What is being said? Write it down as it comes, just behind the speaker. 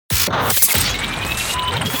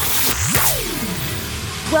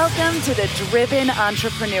Welcome to The Driven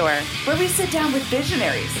Entrepreneur, where we sit down with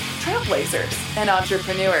visionaries, trailblazers, and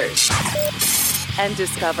entrepreneurs and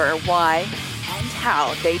discover why and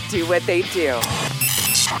how they do what they do.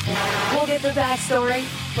 We'll get the backstory,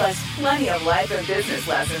 plus plenty of life and business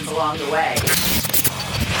lessons along the way.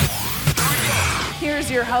 Here's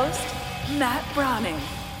your host, Matt Browning.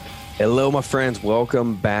 Hello, my friends.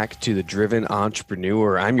 Welcome back to The Driven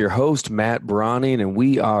Entrepreneur. I'm your host, Matt Browning, and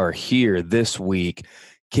we are here this week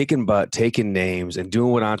kicking butt, taking names, and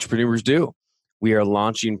doing what entrepreneurs do. We are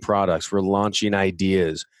launching products. We're launching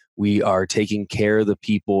ideas. We are taking care of the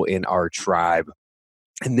people in our tribe.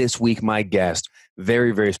 And this week, my guest,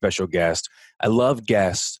 very, very special guest. I love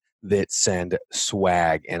guests that send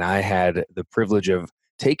swag, and I had the privilege of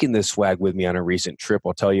taking this swag with me on a recent trip.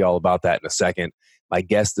 I'll tell you all about that in a second. My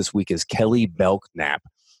guest this week is Kelly Belknap,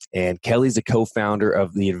 and Kelly's a co-founder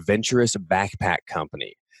of the Adventurous Backpack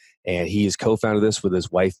Company. And he is co-founder of this with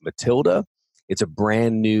his wife, Matilda. It's a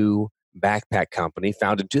brand new backpack company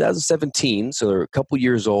founded in 2017. So they're a couple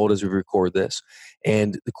years old as we record this.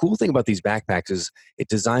 And the cool thing about these backpacks is it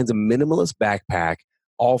designs a minimalist backpack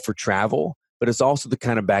all for travel, but it's also the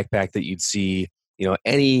kind of backpack that you'd see,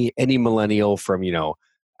 any millennial from, I don't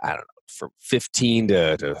know, from 15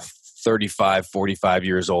 to 35, 45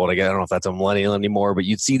 years old. I don't know if that's a millennial anymore, but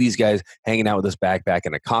you'd see these guys hanging out with this backpack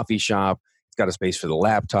in a coffee shop. It's got a space for the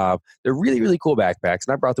laptop. They're really, really cool backpacks,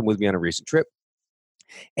 and I brought them with me on a recent trip.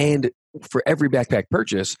 And for every backpack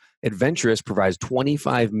purchase, Adventurous provides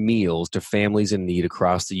 25 meals to families in need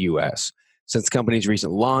across the U.S. Since the company's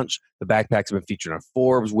recent launch, the backpacks have been featured on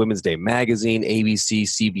Forbes, Women's Day Magazine, ABC,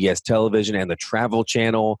 CBS Television, and the Travel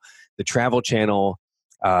Channel. The Travel Channel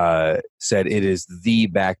said it is the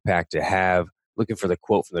backpack to have. Looking for the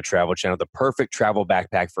quote from the Travel Channel, the perfect travel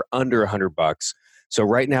backpack for under $100. So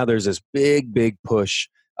right now there's this big, big push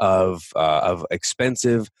of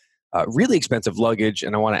expensive, really expensive luggage,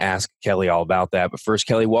 and I want to ask Kelly all about that. But first,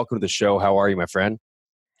 Kelly, welcome to the show. How are you, my friend?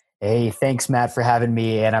 Hey, thanks, Matt, for having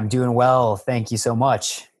me, and I'm doing well. Thank you so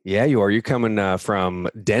much. Yeah, you are. You're coming from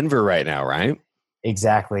Denver right now, right?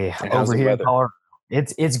 Exactly. And over here in Colorado,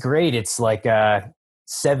 it's great. It's like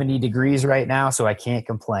 70 degrees right now, so I can't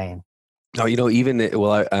complain. Oh,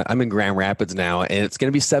 I'm in Grand Rapids now, and it's going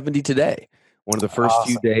to be 70 today. One of the first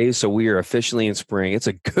few days, so we are officially in spring. It's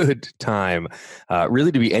a good time,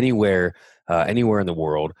 really, to be anywhere in the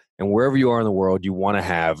world, and wherever you are in the world, you want to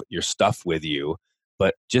have your stuff with you,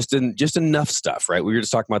 but just enough stuff, right? We were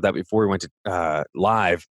just talking about that before we went to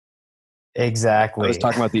live. Exactly. I was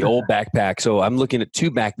talking about the old backpack. So I'm looking at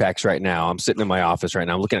two backpacks right now. I'm sitting in my office right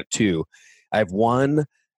now. I'm looking at two. I have one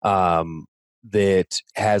that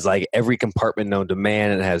has like every compartment known to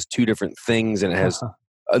man, and it has two different things, and it has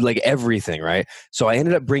like everything, right? So I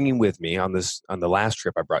ended up bringing with me on the last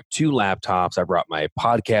trip, I brought two laptops. I brought my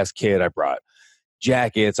podcast kit. I brought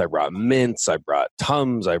jackets. I brought mints. I brought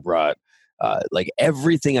Tums. I brought like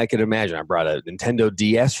everything I could imagine. I brought a Nintendo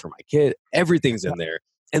DS for my kid. Everything's in there.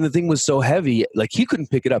 And the thing was so heavy, like he couldn't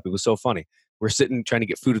pick it up. It was so funny. We're sitting trying to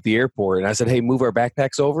get food at the airport, and I said, "Hey, move our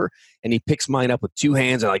backpacks over." And he picks mine up with two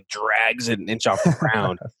hands and like drags it an inch off the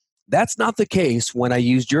ground. That's not the case when I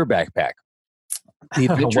used your backpack. The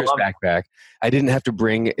Adventurous backpack, I didn't have to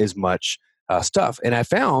bring as much stuff. And I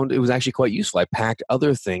found it was actually quite useful. I packed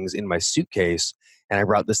other things in my suitcase, and I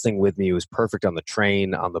brought this thing with me. It was perfect on the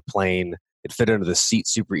train, on the plane. It fit under the seat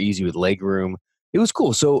super easy with leg room. It was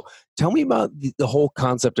cool. So tell me about the whole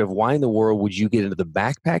concept of why in the world would you get into the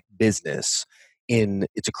backpack business?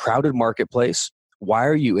 It's a crowded marketplace. Why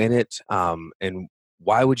are you in it? And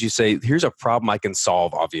why would you say, here's a problem I can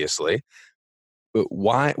solve, obviously, but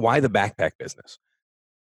why the backpack business?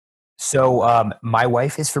 So my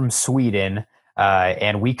wife is from Sweden,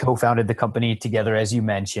 and we co-founded the company together, as you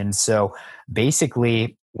mentioned. So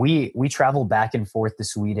basically, we travel back and forth to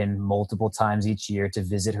Sweden multiple times each year to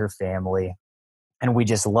visit her family, and we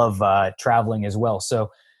just love traveling as well. So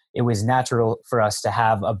it was natural for us to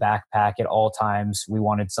have a backpack at all times. We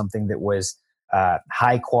wanted something that was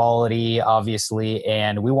high quality, obviously,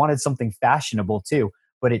 and we wanted something fashionable too.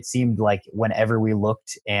 But it seemed like whenever we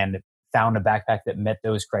looked and found a backpack that met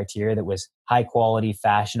those criteria, that was high quality,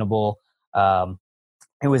 fashionable,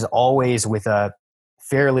 it was always with a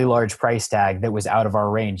fairly large price tag that was out of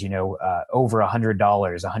our range, over $100,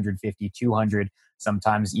 $150, $200,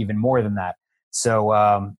 sometimes even more than that.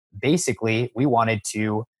 So basically, we wanted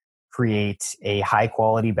to create a high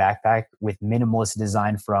quality backpack with minimalist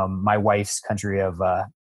design from my wife's country of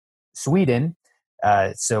Sweden.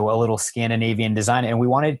 So a little Scandinavian design, and we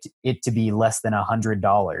wanted it to be less than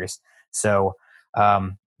 $100. So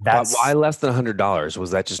Why That's less than $100?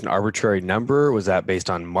 Was that just an arbitrary number? Was that based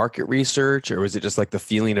on market research, or was it just like the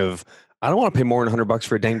feeling of I don't want to pay more than $100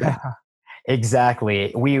 for a dang bag?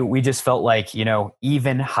 exactly. We just felt like,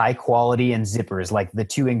 even high quality and zippers, like the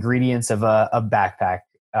two ingredients of a backpack,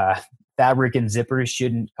 uh, fabric and zippers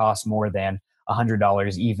shouldn't cost more than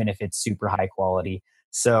 $100, even if it's super high quality.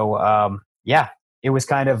 So, yeah, it was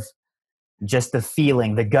kind of just the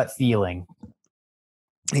feeling, the gut feeling.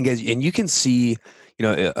 And guys, and you can see,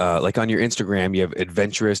 like on your Instagram, you have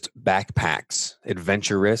adventurist backpacks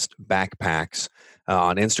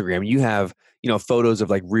on Instagram. You have, photos of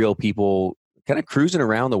like real people kind of cruising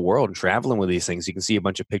around the world and traveling with these things. You can see a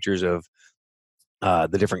bunch of pictures of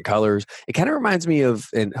the different colors. It kind of reminds me of,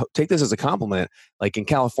 and take this as a compliment, like in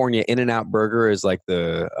California, In-N-Out Burger is like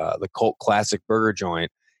the cult classic burger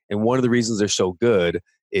joint. And one of the reasons they're so good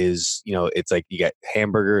is, it's like you got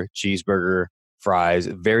hamburger, cheeseburger, fries,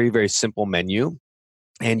 very, very simple menu.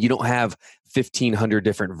 And you don't have 1,500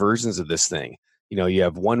 different versions of this thing. You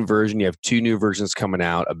have one version, you have two new versions coming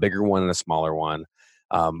out, a bigger one and a smaller one.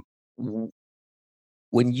 Um,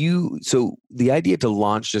 so the idea to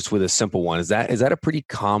launch just with a simple one, is that a pretty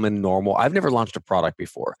common normal? I've never launched a product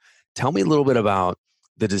before. Tell me a little bit about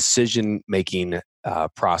the decision making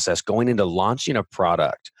process going into launching a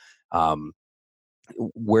product. um,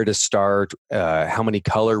 where to start, how many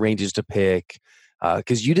color ranges to pick,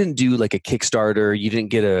 because you didn't do like a Kickstarter, you didn't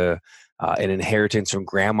get an inheritance from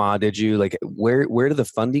grandma, did you? Like where did the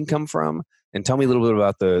funding come from? And tell me a little bit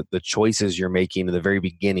about the choices you're making in the very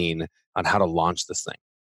beginning on how to launch this thing.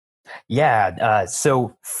 Yeah.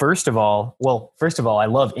 So first of all, I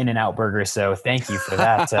love In-N-Out Burger, so thank you for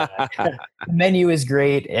that. The menu is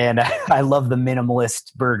great, and I love the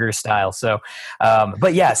minimalist burger style. So,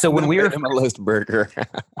 but yeah, so The when we were minimalist burger,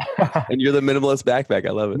 and you're the minimalist backpack.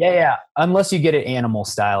 I love it. yeah, yeah, unless you get it animal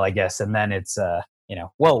style, I guess, and then it's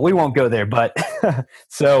well, we won't go there, but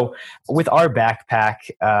so with our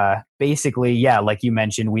backpack, basically, yeah, like you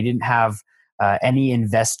mentioned, we didn't have any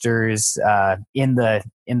investors in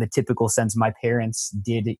the typical sense. My parents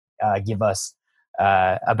did give us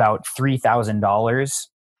about $3,000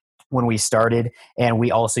 when we started, and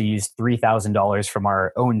we also used $3,000 from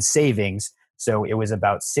our own savings. So it was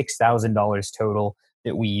about $6,000 total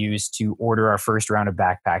that we used to order our first round of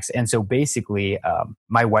backpacks. And so basically,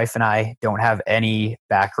 my wife and I don't have any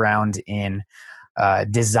background in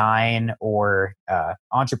design or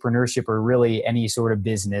entrepreneurship or really any sort of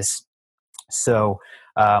business. So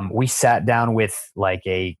we sat down with like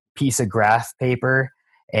a piece of graph paper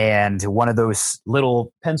and one of those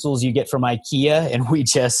little pencils you get from IKEA, and we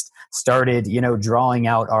just started, drawing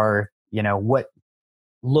out our, what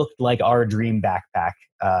looked like our dream backpack,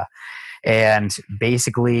 and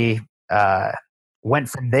basically went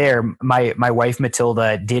from there. My wife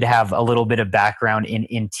Matilda did have a little bit of background in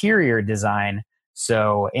interior design,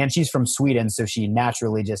 so and she's from Sweden, so she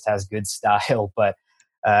naturally just has good style, but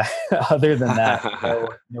uh, other than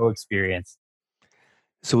that, no experience.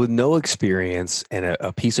 So with no experience and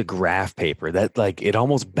a piece of graph paper, that like it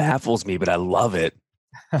almost baffles me, but I love it.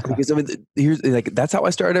 Because I mean, here's like that's how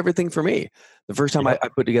I started everything for me. The first time I, Yep. I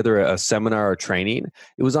put together a seminar or training,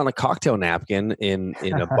 it was on a cocktail napkin in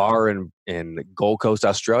a bar in Gold Coast,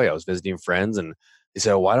 Australia. I was visiting friends, and they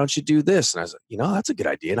said, "Why don't you do this?" And I was like, "That's a good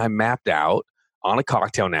idea." And I mapped out on a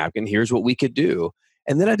cocktail napkin, here's what we could do,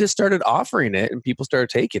 and then I just started offering it, and people started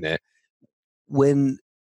taking it. When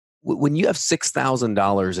when you have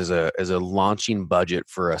 $6,000 as a launching budget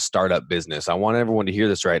for a startup business, I want everyone to hear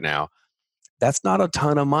this right now. That's not a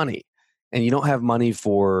ton of money. And you don't have money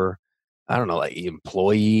for, I don't know, like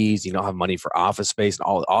employees, you don't have money for office space and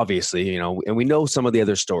all, obviously, and we know some of the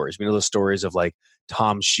other stories. We know the stories of like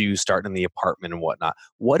Tom's shoes starting in the apartment and whatnot.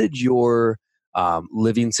 What did your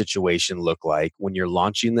living situation look like when you're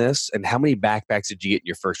launching this? And how many backpacks did you get in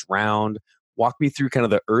your first round? Walk me through kind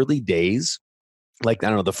of the early days, like, I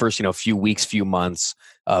don't know, the first, few weeks, few months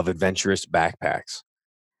of adventurous backpacks.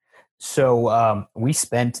 So we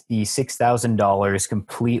spent the $6,000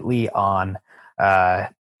 completely on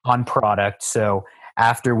product. So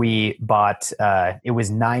after we bought, it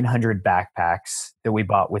was 900 backpacks that we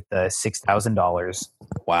bought with the $6,000.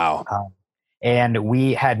 Wow. And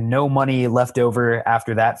we had no money left over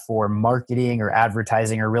after that for marketing or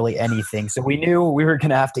advertising or really anything. So we knew we were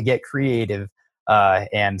going to have to get creative.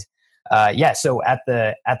 And yeah, so at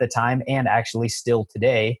the time, and actually still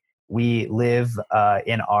today, we live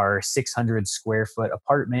in our 600 square foot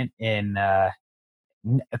apartment in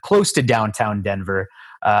close to downtown Denver.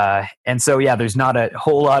 And so yeah, there's not a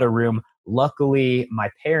whole lot of room. Luckily,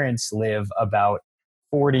 my parents live about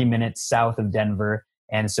 40 minutes south of Denver,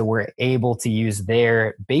 And so we're able to use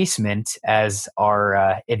their basement as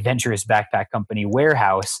our adventurous backpack company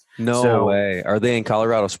warehouse. No So way. Are they in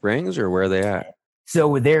Colorado Springs or where are they at?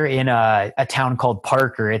 so they're in a town called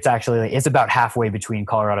Parker. It's about halfway between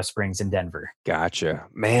Colorado Springs and Denver. Gotcha.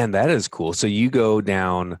 Man, that is cool. So you go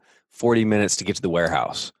down 40 minutes to get to the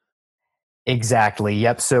warehouse. Exactly.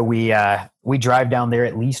 Yep. So we drive down there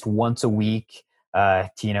at least once a week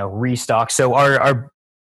to restock. So our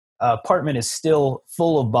apartment is still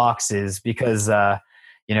full of boxes because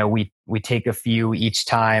we take a few each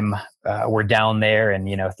time we're down there and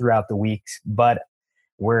throughout the week. But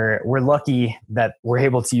we're lucky that we're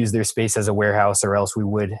able to use their space as a warehouse, or else we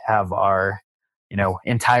would have our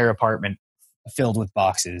entire apartment filled with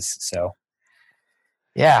boxes. So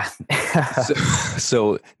yeah. So,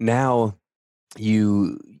 so now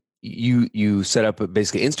you you set up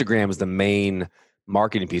basically Instagram is the main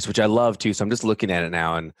marketing piece, which I love too. So I'm just looking at it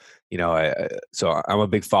now, and so I'm a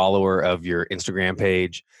big follower of your Instagram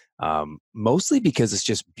page, mostly because it's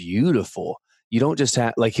just beautiful. You don't just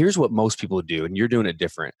have like here's what most people do, and you're doing it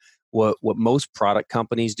different. What most product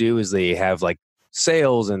companies do is they have like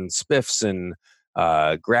sales and spiffs and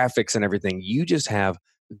graphics and everything. You just have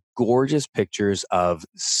gorgeous pictures of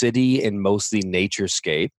city and mostly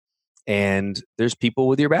naturescape, and there's people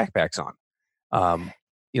with your backpacks on.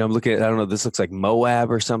 I'm looking at, I don't know, this looks like Moab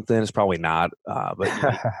or something. It's probably not, but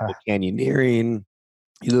canyoneering.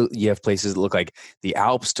 You have places that look like the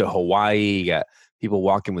Alps to Hawaii. You got people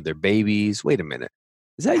walking with their babies. Wait a minute.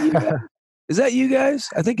 Is that you guys? Is that you guys?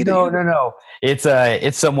 I think it is. No.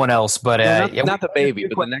 It's someone else, but No, not the baby,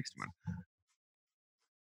 but the next one.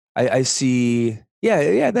 I see.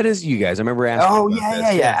 Yeah, that is you guys. I remember asking. Oh, about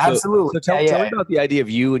this. yeah, absolutely. So tell me about the idea of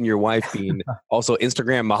you and your wife being also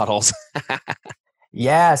Instagram models.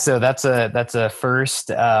 Yeah, so that's a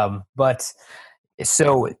first. But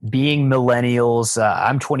so being millennials,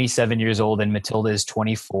 I'm 27 years old and Matilda is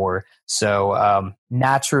 24. So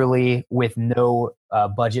naturally, with no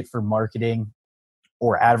budget for marketing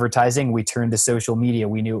or advertising, we turned to social media.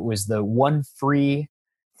 We knew it was the one free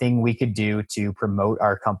thing we could do to promote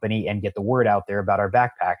our company and get the word out there about our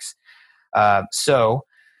backpacks. So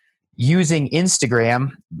using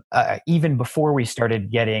Instagram, even before we started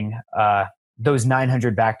getting those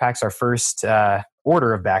 900 backpacks, our first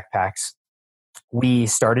order of backpacks, we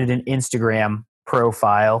started an Instagram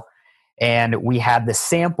profile, and we had the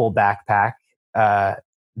sample backpack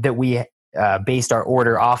that we based our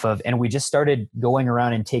order off of, and we just started going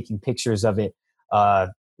around and taking pictures of it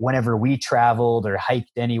whenever we traveled or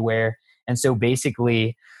hiked anywhere. And so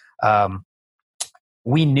basically,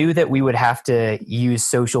 we knew that we would have to use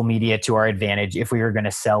social media to our advantage if we were going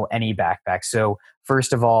to sell any backpack. So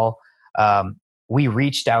first of all, we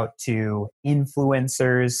reached out to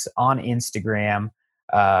influencers on Instagram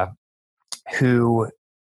who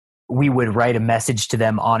we would write a message to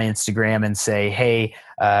them on Instagram and say, hey,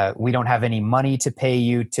 we don't have any money to pay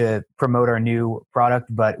you to promote our new product,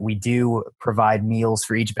 but we do provide meals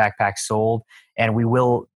for each backpack sold. And we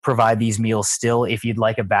will provide these meals still. If you'd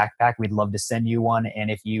like a backpack, we'd love to send you one.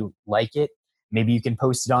 And if you like it, maybe you can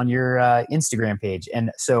post it on your Instagram page.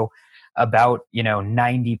 And so about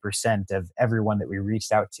 90% of everyone that we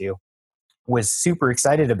reached out to was super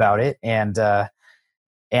excited about it and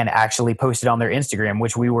actually posted on their Instagram,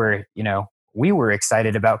 which we were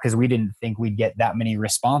excited about because we didn't think we'd get that many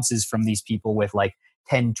responses from these people with like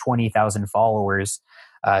 10, 20,000 followers.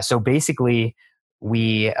 So basically,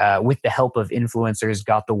 we, with the help of influencers,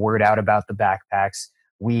 got the word out about the backpacks.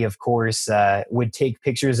 We, of course, would take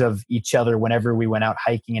pictures of each other whenever we went out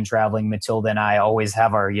hiking and traveling. Matilda and I always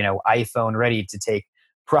have our, iPhone ready to take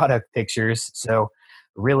product pictures. So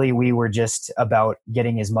really, we were just about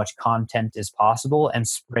getting as much content as possible and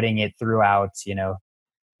spreading it throughout,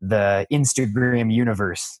 the Instagram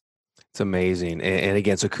universe. It's amazing. And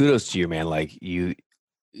again, so kudos to you, man. Like you,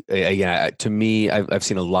 again, to me, I've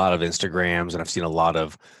seen a lot of Instagrams and I've seen a lot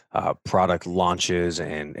of product launches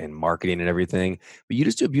and marketing and everything, but you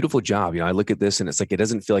just do a beautiful job. I look at this and it's like, it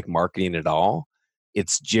doesn't feel like marketing at all.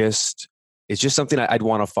 It's just something I'd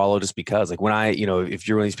want to follow just because like when if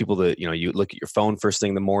you're one of these people that, you look at your phone first thing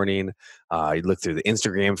in the morning, you look through the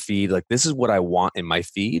Instagram feed, like this is what I want in my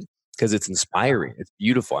feed because it's inspiring. It's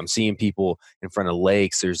beautiful. I'm seeing people in front of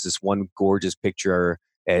lakes. There's this one gorgeous picture.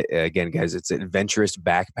 Again, guys, it's adventurous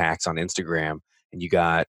backpacks on Instagram, and you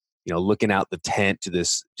got looking out the tent to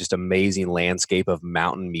this just amazing landscape of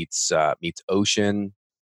mountain meets ocean.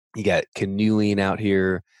 You got canoeing out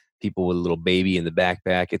here, people with a little baby in the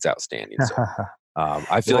backpack. It's outstanding. So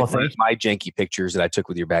I feel like my janky pictures that I took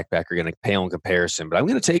with your backpack are going to pale in comparison, but I'm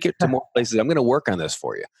going to take it to more places. I'm going to work on this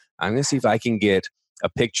for you. I'm going to see if I can get a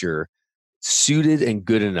picture suited and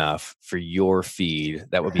good enough for your feed,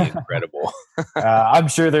 that would be incredible. I'm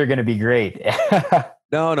sure they're going to be great.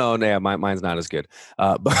 No, mine's not as good.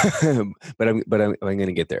 But I'm going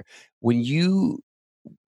to get there. When you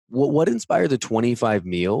what inspired the 25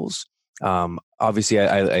 meals? Obviously,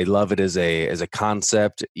 I love it as a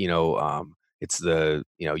concept. It's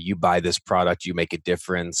you buy this product, you make a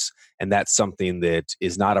difference, and that's something that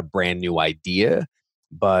is not a brand new idea.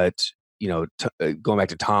 But going back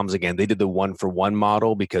to Tom's again, they did the 1-for-1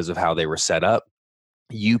 model because of how they were set up.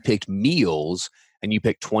 You picked meals and you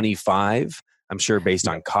picked 25, I'm sure based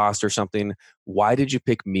on cost or something. Why did you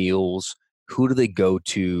pick meals? Who do they go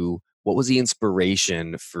to? What was the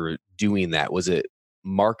inspiration for doing that? Was it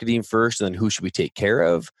marketing first and then who should we take care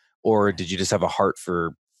of? Or did you just have a heart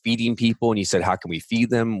for feeding people and you said, how can we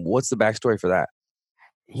feed them? What's the backstory for that?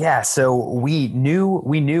 Yeah, so we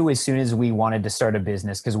knew as soon as we wanted to start a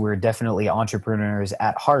business, because we're definitely entrepreneurs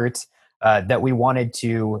at heart, that we wanted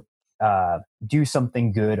to do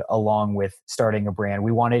something good along with starting a brand.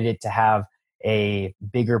 We wanted it to have a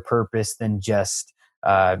bigger purpose than just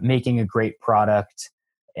making a great product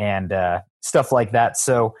and stuff like that.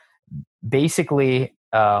 So basically,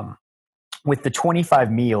 with the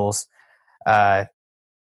 25 meals, uh,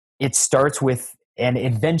 it starts with an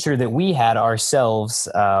adventure that we had ourselves.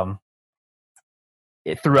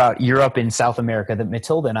 Throughout Europe and South America that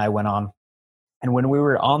Matilda and I went on. And when we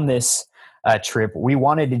were on this trip, we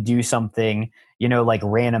wanted to do something, like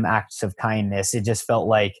random acts of kindness. It just felt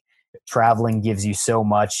like traveling gives you so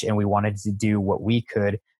much, and we wanted to do what we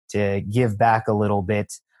could to give back a little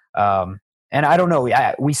bit. And I don't know,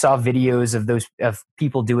 we saw videos of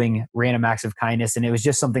people doing random acts of kindness, and it was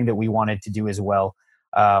just something that we wanted to do as well.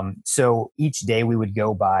 So each day we would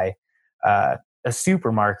go by a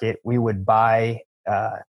supermarket. We would buy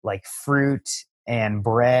like fruit and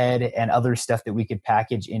bread and other stuff that we could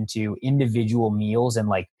package into individual meals and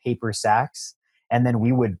like paper sacks. And then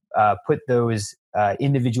we would put those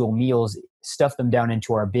individual meals, stuff them down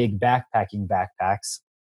into our big backpacking backpacks.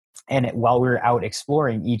 And while we were out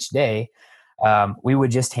exploring each day, we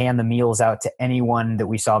would just hand the meals out to anyone that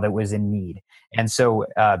we saw that was in need. And so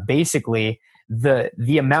basically,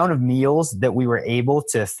 the amount of meals that we were able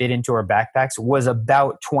to fit into our backpacks was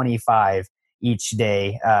about 25 each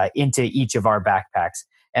day into each of our backpacks.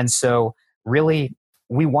 And so really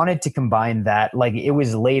we wanted to combine that. Like, it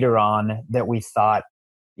was later on that we thought,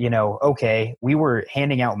 okay, we were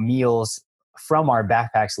handing out meals from our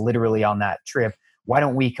backpacks literally on that trip. Why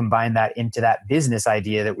don't we combine that into that business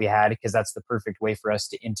idea that we had? Because that's the perfect way for us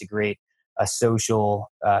to integrate a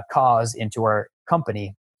social cause into our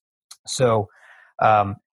company. So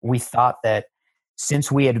we thought that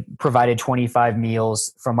since we had provided 25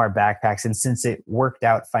 meals from our backpacks, and since it worked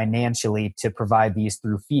out financially to provide these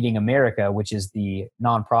through Feeding America, which is the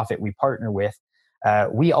nonprofit we partner with,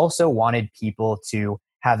 we also wanted people to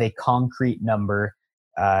have a concrete number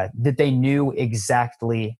that they knew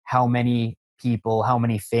exactly how many people, how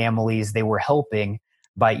many families they were helping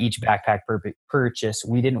by each backpack purchase.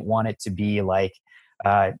 We didn't want it to be like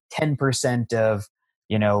 10% of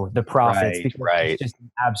the profits, Right, because it's right. just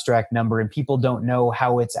an abstract number and people don't know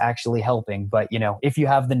how it's actually helping. But if you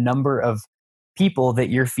have the number of people that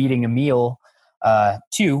you're feeding a meal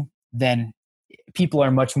to, then people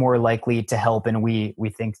are much more likely to help. And we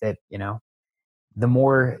think that the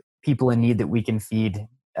more people in need that we can feed,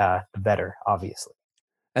 the better, obviously.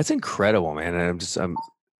 That's incredible, man. And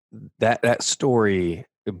that story,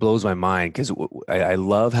 it blows my mind because I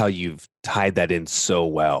love how you've tied that in so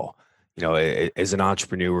well. As an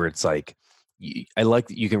entrepreneur, it's like I like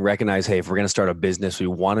that you can recognize, hey, if we're going to start a business, we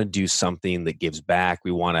want to do something that gives back.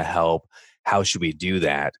 We want to help. How should we do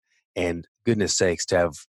that? And goodness sakes, to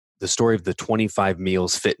have the story of the 25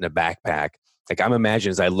 meals fit in a backpack. Like, I'm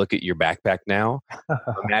imagining as I look at your backpack now,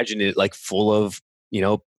 imagine it like full of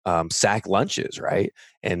sack lunches, right?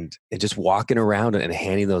 And just walking around and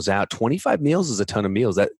handing those out. 25 meals is a ton of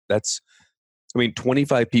meals. That's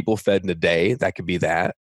 25 people fed in a day. That could be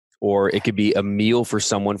that, or it could be a meal for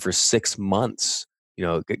someone for 6 months.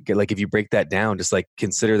 Like if you break that down, just like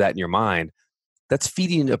consider that in your mind. That's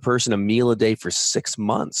feeding a person a meal a day for 6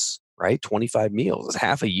 months, right? 25 meals. It's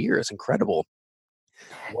half a year. It's incredible.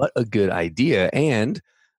 What a good idea. And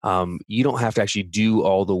you don't have to actually do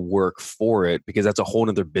all the work for it because that's a whole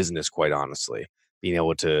nother business, quite honestly, being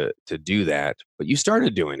able to do that. But you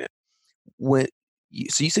started doing it.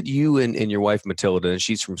 So you said you and your wife, Matilda, and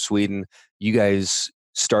she's from Sweden, you guys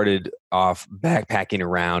started off backpacking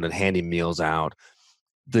around and handing meals out.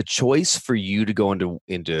 The choice for you to go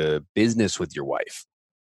into business with your wife,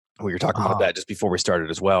 we were talking about Uh-huh. that just before we started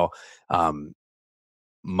as well. Um,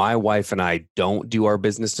 My wife and I don't do our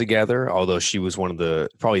business together, although she was one of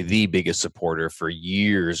probably the biggest supporter for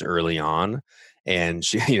years early on. And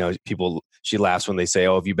she, she laughs when they say,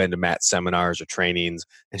 "Oh, have you been to Matt's seminars or trainings?"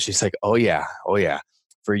 And she's like, oh yeah,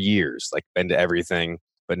 for years, like been to everything.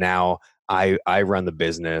 But now I run the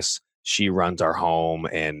business. She runs our home,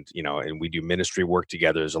 and and we do ministry work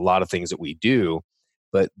together. There's a lot of things that we do,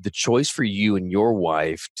 but the choice for you and your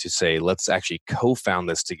wife to say, let's actually co-found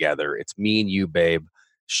this together. It's me and you, babe,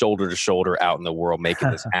 shoulder to shoulder out in the world making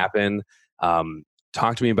this happen. Um,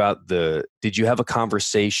 Talk to me about did you have a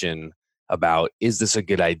conversation about, is this a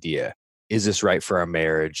good idea? Is this right for our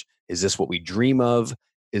marriage? Is this what we dream of?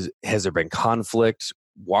 Has there been conflict?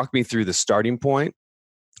 Walk me through the starting point.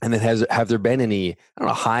 And then have there been any, I don't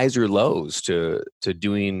know, highs or lows to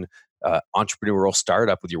doing entrepreneurial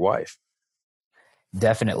startup with your wife?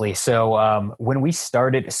 Definitely. So when we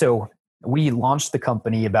started, so we launched the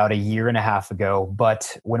company about a year and a half ago,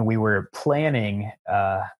 but when we were planning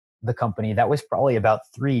the company, that was probably about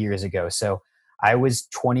 3 years ago. So I was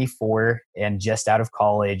 24 and just out of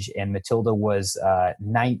college, and Matilda was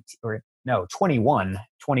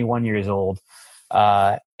 21 years old.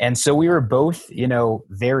 And so we were both,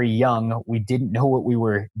 very young. We didn't know what we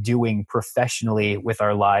were doing professionally with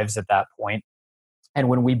our lives at that point. And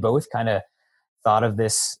when we both kind of thought of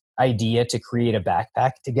this idea to create a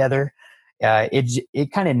backpack together,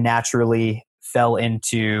 it kind of naturally fell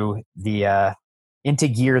into gear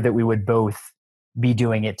that we would both be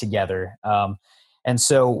doing it together. And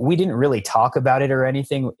so we didn't really talk about it or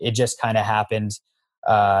anything. It just kind of happened.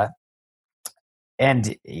 Uh,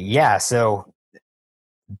 and yeah, so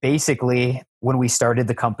basically, when we started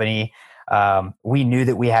the company, we knew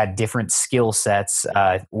that we had different skill sets,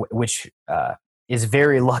 which is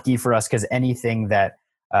very lucky for us, because anything that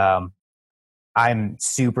I'm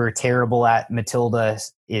super terrible at, Matilda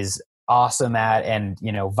is awesome at, and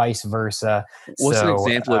vice versa. What's an So,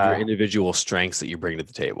 example of your individual strengths that you bring to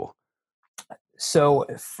the table? so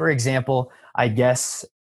for example, I guess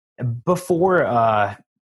before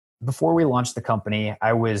before we launched the company,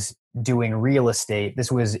 I was doing real estate.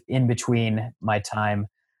 This was in between my time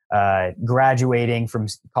graduating from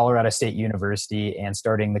Colorado State University and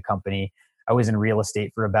starting the company. I was in real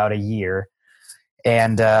estate for about a year.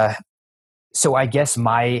 And so I guess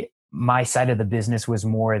my side of the business was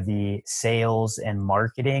more the sales and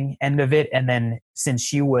marketing end of it. And then since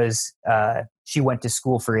she went to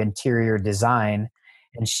school for interior design,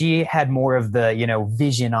 and she had more of the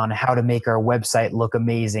vision on how to make our website look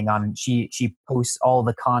amazing. She posts all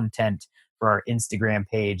the content for our Instagram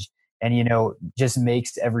page, and just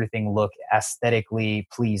makes everything look aesthetically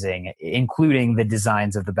pleasing, including the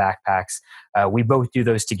designs of the backpacks. We both do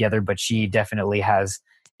those together, but she definitely has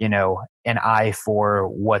an eye for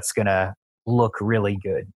what's gonna look really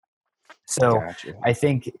good. So Gotcha. I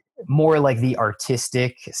think more like the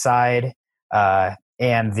artistic side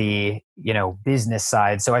and the business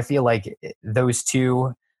side. So I feel like those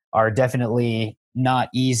two are definitely not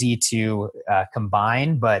easy to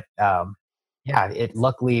combine, but yeah,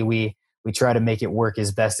 luckily we try to make it work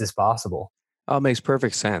as best as possible. Oh, it makes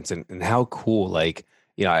perfect sense. And how cool. Like,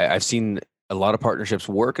 I've seen a lot of partnerships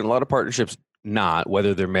work and a lot of partnerships not,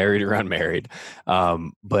 whether they're married or unmarried.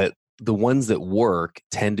 But the ones that work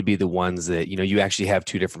tend to be the ones that, you actually have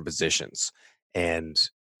two different positions. And,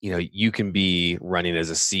 you can be running as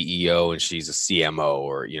a CEO and she's a CMO,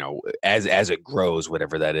 or, as it grows,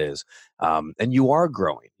 whatever that is. And you are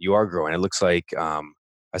growing. You are growing. It looks like I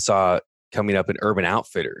saw coming up in Urban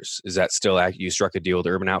Outfitters. Is that still you struck a deal with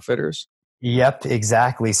Urban Outfitters? Yep,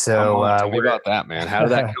 exactly. Come So on, tell me we're about that, man. How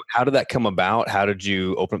did that come about? How did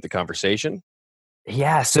you open up the conversation?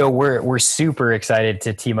 Yeah, so we're super excited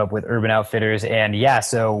to team up with Urban Outfitters, and yeah,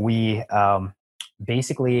 so we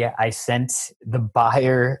basically I sent the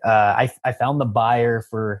buyer. I found the buyer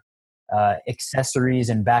for accessories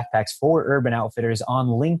and backpacks for Urban Outfitters on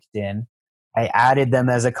LinkedIn. I added them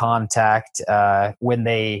as a contact when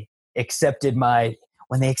they accepted my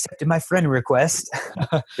friend request.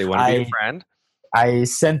 They want to be a I friend. I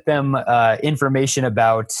sent them information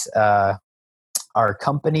about our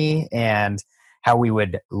company and how we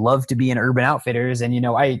would love to be in Urban Outfitters. And,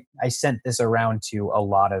 I sent this around to a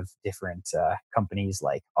lot of different companies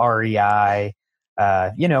like REI,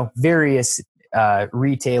 various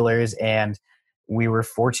retailers. And we were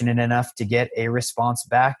fortunate enough to get a response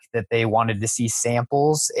back that they wanted to see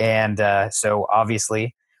samples. And so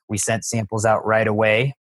obviously we sent samples out right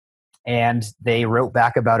away. And they wrote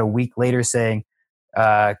back about a week later saying,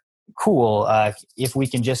 cool, if we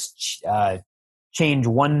can just change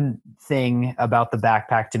one thing about the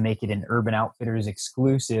backpack to make it an Urban Outfitters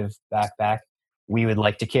exclusive backpack, we would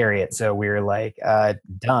like to carry it. So we were like,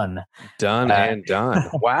 done. Done and done.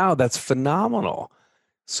 Wow, that's phenomenal.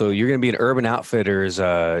 So you're going to be an Urban Outfitters.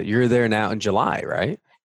 You're there now in July, right?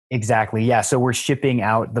 Exactly. Yeah. So we're shipping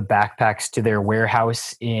out the backpacks to their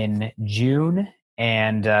warehouse in June.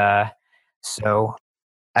 And so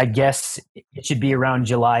I guess it should be around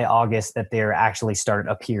July, August that they're actually start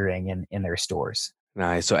appearing in their stores.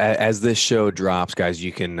 Nice. So as this show drops, guys,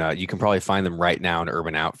 you can probably find them right now in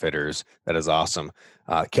Urban Outfitters. That is awesome.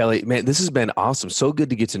 Kelly, man, this has been awesome. So good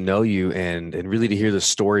to get to know you and really to hear the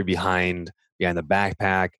story behind the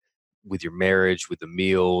backpack, with your marriage, with the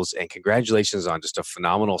meals, and congratulations on just a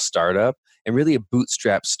phenomenal startup and really a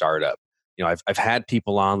bootstrap startup. I've had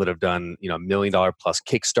people on that have done $1 million plus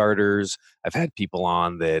Kickstarters. I've had people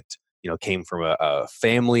on that came from a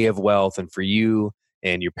family of wealth, and for you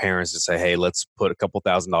and your parents to say, hey, let's put a couple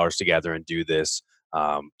 $1,000s together and do this.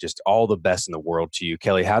 Just all the best in the world to you.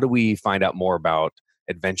 Kelly, how do we find out more about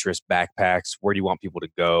Adventurous Backpacks? Where do you want people to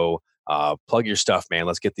go? Plug your stuff, man.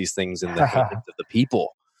 Let's get these things in the hands of the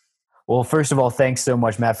people. Well, first of all, thanks so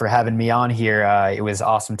much, Matt, for having me on here. It was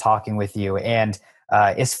awesome talking with you. And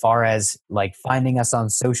as far as like finding us on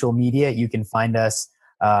social media, you can find us,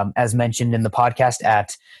 as mentioned in the podcast,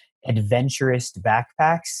 at Adventurous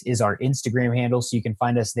Backpacks is our Instagram handle. So you can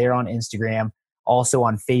find us there on Instagram, also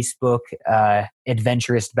on Facebook,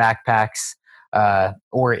 Adventurous Backpacks,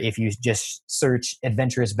 or if you just search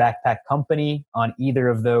Adventurous Backpack Company on either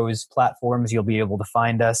of those platforms, you'll be able to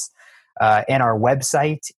find us. And our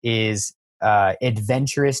website is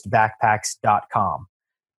adventurousbackpacks.com.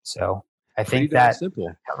 So I think that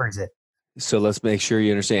simple covers it. So let's make sure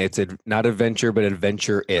you understand it's not adventure, but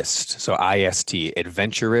adventurist. So IST,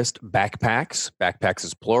 adventurist backpacks. Backpacks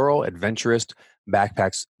is plural,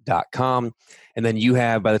 adventuristbackpacks.com. And then you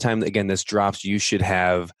have, by the time, again, this drops, you should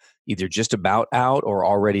have either just about out or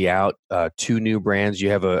already out 2 new brands. You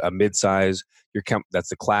have a mid-size. That's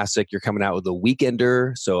the classic. You're coming out with a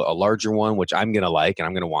weekender, so a larger one, which I'm going to like, and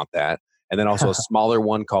I'm going to want that. And then also a smaller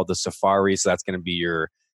one called the Safari. So that's going to be your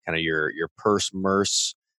purse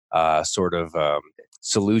merce sort of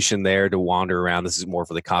solution there to wander around. This is more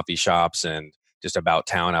for the coffee shops and just about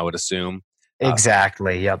town, I would assume.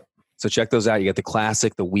 Exactly. Yep. So check those out. You get the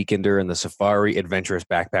classic, the weekender, and the Safari,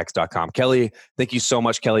 adventurousbackpacks.com. Kelly, thank you so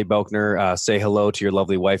much, Kelly Belkner. Say hello to your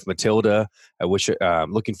lovely wife, Matilda.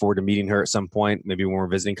 Looking forward to meeting her at some point, maybe when we're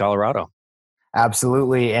visiting Colorado.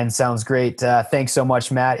 Absolutely. And sounds great. Thanks so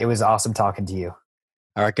much, Matt. It was awesome talking to you.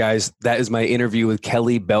 All right, guys, that is my interview with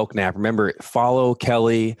Kelly Belknap. Remember, follow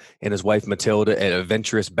Kelly and his wife Matilda at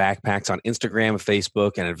Adventurous Backpacks on Instagram,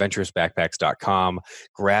 Facebook, and adventurousbackpacks.com.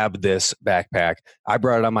 Grab this backpack. I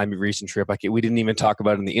brought it on my recent trip. We didn't even talk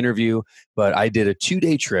about it in the interview, but I did a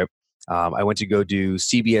 2-day trip. I went to go do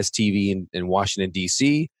CBS TV in Washington,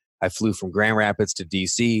 D.C. I flew from Grand Rapids to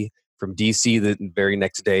D.C., from D.C. the very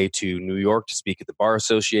next day to New York to speak at the Bar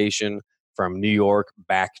Association, from New York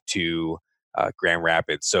back to Grand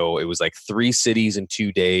Rapids. So it was like 3 cities in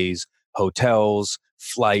 2 days, hotels,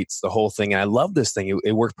 flights, the whole thing. And I love this thing.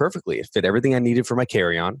 It worked perfectly. It fit everything I needed for my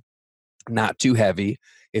carry-on, not too heavy.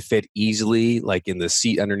 It fit easily, like in the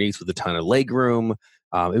seat underneath with a ton of leg room.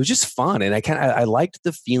 It was just fun. And I liked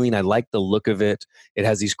the feeling. I liked the look of it. It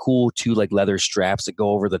has these cool 2 like leather straps that go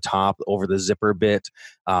over the top, over the zipper bit.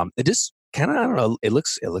 It just kind of, I don't know, it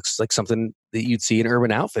looks like something that you'd see in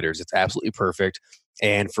Urban Outfitters. It's absolutely perfect.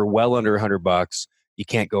 And for well under $100, you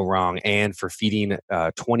can't go wrong. And for feeding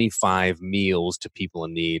 25 meals to people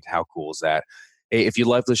in need, how cool is that? Hey, if you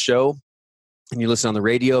love the show and you listen on the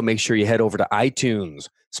radio, make sure you head over to iTunes,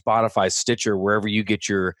 Spotify, Stitcher, wherever you get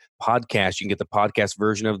your podcast. You can get the podcast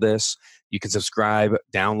version of this. You can subscribe,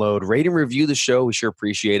 download, rate, and review the show. We sure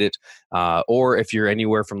appreciate it. Or if you're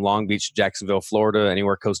anywhere from Long Beach to Jacksonville, Florida,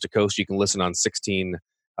 anywhere coast to coast, you can listen on 16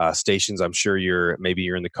 stations. I'm sure you're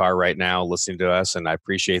in the car right now listening to us, and I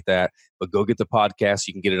appreciate that. But go get the podcast.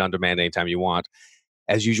 You can get it on demand anytime you want.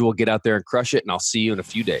 As usual, get out there and crush it, and I'll see you in a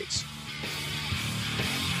few days.